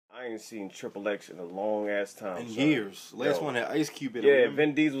I ain't seen XXX in a long ass time. In years. Last one had Ice Cube in it. Yeah,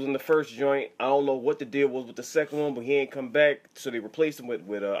 Vin Diesel was in the first joint. I don't know what the deal was with the second one, but he ain't come back, so they replaced him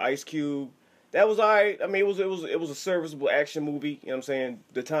with Ice Cube. That was alright. I mean, it was a serviceable action movie. You know what I'm saying?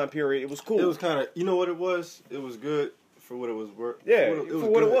 The time period, it was cool. It was kind of, you know what it was? It was good for what it was worth. Yeah,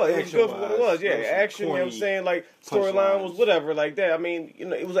 for what it was. It was good for what it was. Yeah, action. You know what I'm saying? Like storyline was whatever, like that. I mean, you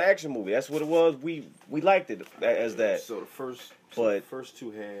know, it was an action movie. That's what it was. We liked it as that. So the first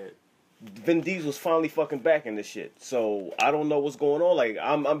two had. Vin Diesel's finally fucking back in this shit. So I don't know what's going on. Like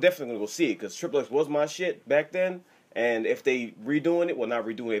I'm definitely gonna go see it because XXX was my shit back then. And if they redoing it, well, not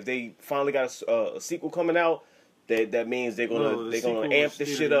redoing it. If they finally got a sequel coming out, that means they're gonna amp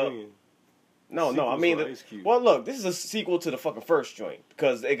this shit up. No, I mean, well, look, this is a sequel to the fucking first joint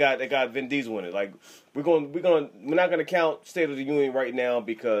because they got Vin Diesel in it. Like we're not gonna count State of the Union right now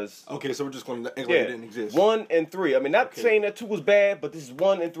because okay, so we're just gonna act like it didn't exist. 1 and 3. I mean, not saying that 2 was bad, but this is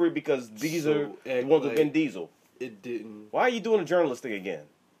 1 and 3 because these are the ones with Vin Diesel. It didn't. Why are you doing a journalist thing again?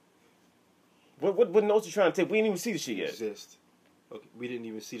 What notes you trying to take? We didn't even see the shit yet. Exist. Okay, we didn't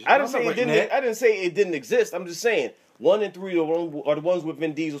even see. I didn't say it didn't exist. I'm just saying 1 and 3 are the ones with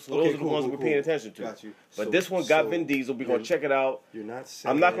Vin Diesel. So those are the ones we're paying attention to. Got you. But this one got Vin Diesel. We're gonna check it out. You're not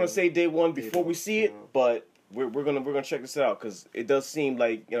saying. I'm not gonna say day one before we see it, but we're gonna check this out because it does seem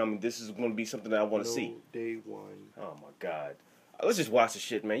like this is gonna be something that I want to see. Day one. Oh my god. Let's just watch the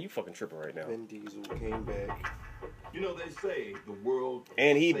shit, man. You fucking tripping right now. Vin Diesel came back. You know they say the world.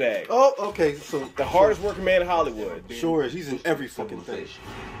 And he back. Oh, okay. So the hardest working man in Hollywood. Sure is. He's in every fucking thing.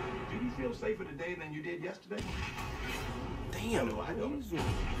 Do you feel safer today than you did yesterday? Damn, I know. he's in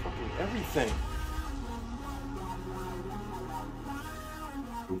fucking everything.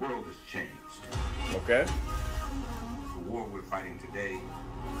 The world has changed. Okay. The war we're fighting today.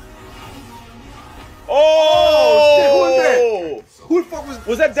 Oh! Shit, who the fuck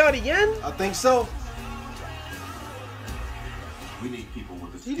was that? Donnie Yen? I think so. We need people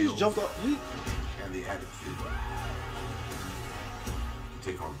with the He skills just jumped up. and the attitude to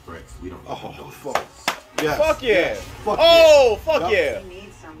take on threats. We don't. Fuck. Yes. Fuck yeah. Yes. Fuck fuck yeah. We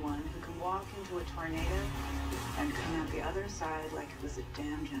need someone who can walk into a tornado and come out the other side like it was a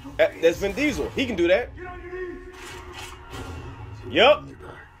damn gentle breeze. That's Vin Diesel. He can do that. Yup.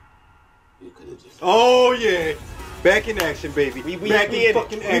 Oh yeah. Back in action, baby. We back in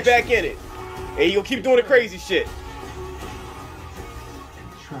fucking action. We back in it. And you gonna keep doing the crazy shit.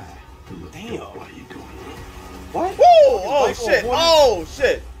 Damn. What are you doing? What? Woo! Oh shit! Oh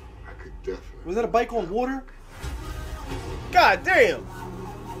shit! I could definitely. Was that a bike on water? God damn!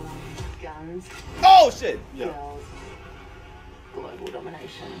 Guns, Oh shit! Yeah. kills, global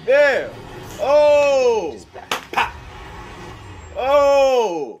domination. Yeah! Oh! Just back.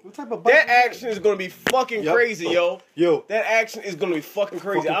 Oh! What type of bike? That action is gonna be fucking crazy, yo. Yo. That action is gonna be fucking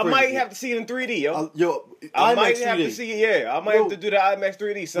crazy. I might have to see it in 3D, yo. I might have to see it, yeah. I might have to do the IMAX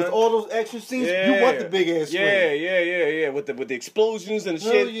 3D, son. With all those action scenes, you want the big ass screen. Yeah. With the explosions and the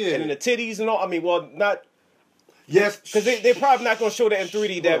shit, yeah. and then the titties and all. I mean, well, not. Yes, because they're probably not gonna show that in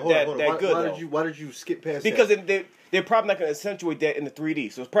 3D that good. Why did you skip past because that? Because they're probably not gonna accentuate that in the 3D,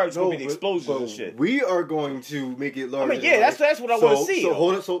 so it's probably just gonna be the explosions and shit. We are going to make it larger. I mean, yeah, that's what I want to see. So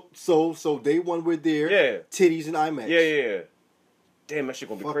hold it. So day one we're there. Yeah. Titties and IMAX. Yeah. Damn, that shit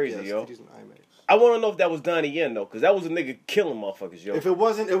gonna be crazy, yes, yo. Titties and IMAX. I want to know if that was Donnie Yen though, because that was a nigga killing motherfuckers, yo. If it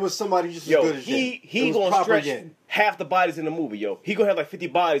wasn't, it was somebody just as good as Yen. He gonna stretch half the bodies in the movie, yo. He gonna have like 50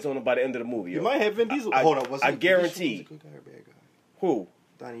 bodies on him by the end of the movie, yo. You might have Vin Diesel. Hold on, I guarantee. Was a good guy or bad guy? Who?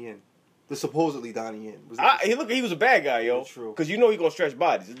 Donnie Yen. The supposedly Donnie Yen. He was a bad guy, yo. True. Because you know he gonna stretch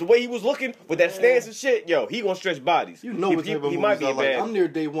bodies. The way he was looking with that stance and shit, yo, he gonna stretch bodies. You know what type of movies might be I like. I'm there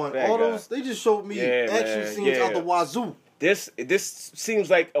day one. All those, they just showed me action scenes out the wazoo. This seems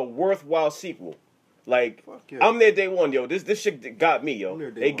like a worthwhile sequel. Like, I'm there day one, yo. This shit got me,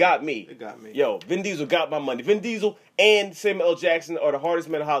 yo. They got me. It got me. Yo, Vin Diesel got my money. Vin Diesel and Samuel L. Jackson are the hardest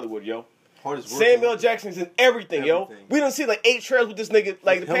men in Hollywood, yo. Samuel L. Jackson's in everything, yo. We done see like 8 trailers with this nigga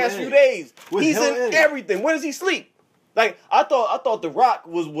like the past few days. He's in everything. When does he sleep? Like, I thought The Rock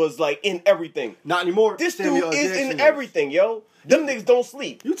was like in everything. Not anymore. This dude is in everything, yo. Them niggas don't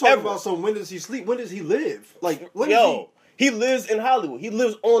sleep. You talking about when does he sleep? When does he live? Like, when he lives in Hollywood. He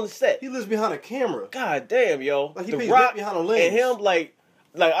lives on the set. He lives behind a camera. God damn, yo. Like he The pays Rock behind a lens. and him, like,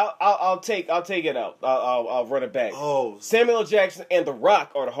 like I'll take it out. I'll run it back. Oh, Samuel L. Jackson and The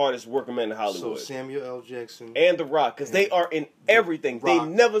Rock are the hardest working men in Hollywood. So Samuel L. Jackson and The Rock, because they are in everything. They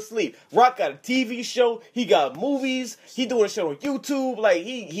never sleep. Rock got a TV show. He got movies. He doing a show on YouTube. Like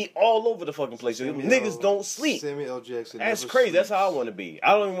he all over the fucking place. Niggas don't sleep. Samuel L. Jackson. That's crazy. Sleeps. That's how I want to be.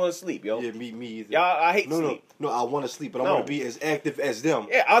 I don't even want to sleep, yo. Yeah, me either. Y'all, I hate sleep. No, I want to sleep, but I want to be as active as them.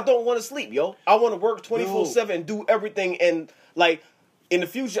 Yeah, I don't want to sleep, yo. I want to work 24/7 and do everything. And like in the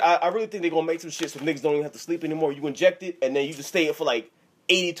future, I really think they're gonna make some shit so niggas don't even have to sleep anymore. You inject it, and then you just stay up for like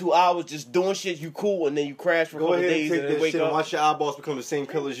 82 hours just doing shit. You cool, and then you crash for a couple days and then wake up. And watch your eyeballs become the same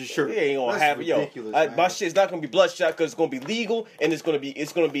color as your shirt. Yeah, ain't gonna happen, yo. My shit's not gonna be bloodshot because it's gonna be legal and it's gonna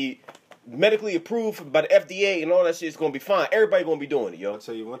be medically approved by the FDA and all that shit. Is gonna be fine. Everybody gonna be doing it, yo. I'll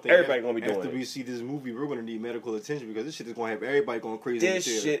tell you one thing. Everybody gonna be doing it. After we see this movie, we're gonna need medical attention because this shit is gonna have everybody going crazy.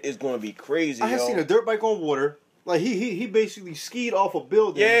 This shit is gonna be crazy. I have seen a dirt bike on water. Like he basically skied off a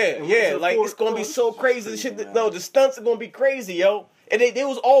building. Yeah. Like it's gonna be so crazy. The stunts are gonna be crazy, yo. And they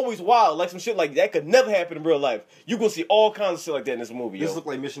was always wild. Like some shit like that could never happen in real life. You gonna see all kinds of shit like that in this movie, yo. This look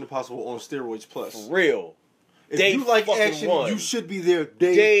like Mission Impossible on steroids plus. For real. If you like action, you should be there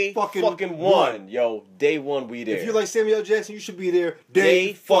day fucking one. Yo, day one, we there. If you like Samuel L. Jackson, you should be there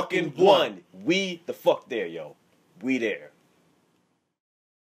day fucking one. We the fuck there, yo. We there.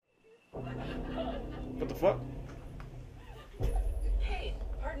 What the fuck? Hey,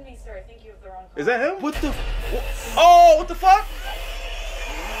 pardon me, sir. I think you have the wrong call. Is that him? What the? Oh, what the fuck?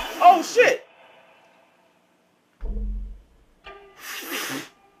 Oh, shit.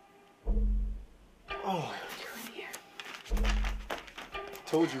 Oh.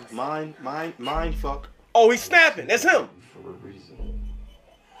 Told you, mind fuck. Oh, he's snapping. That's him. For a reason.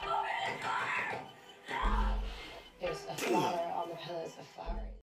 There's a flower on the pillars of flowers.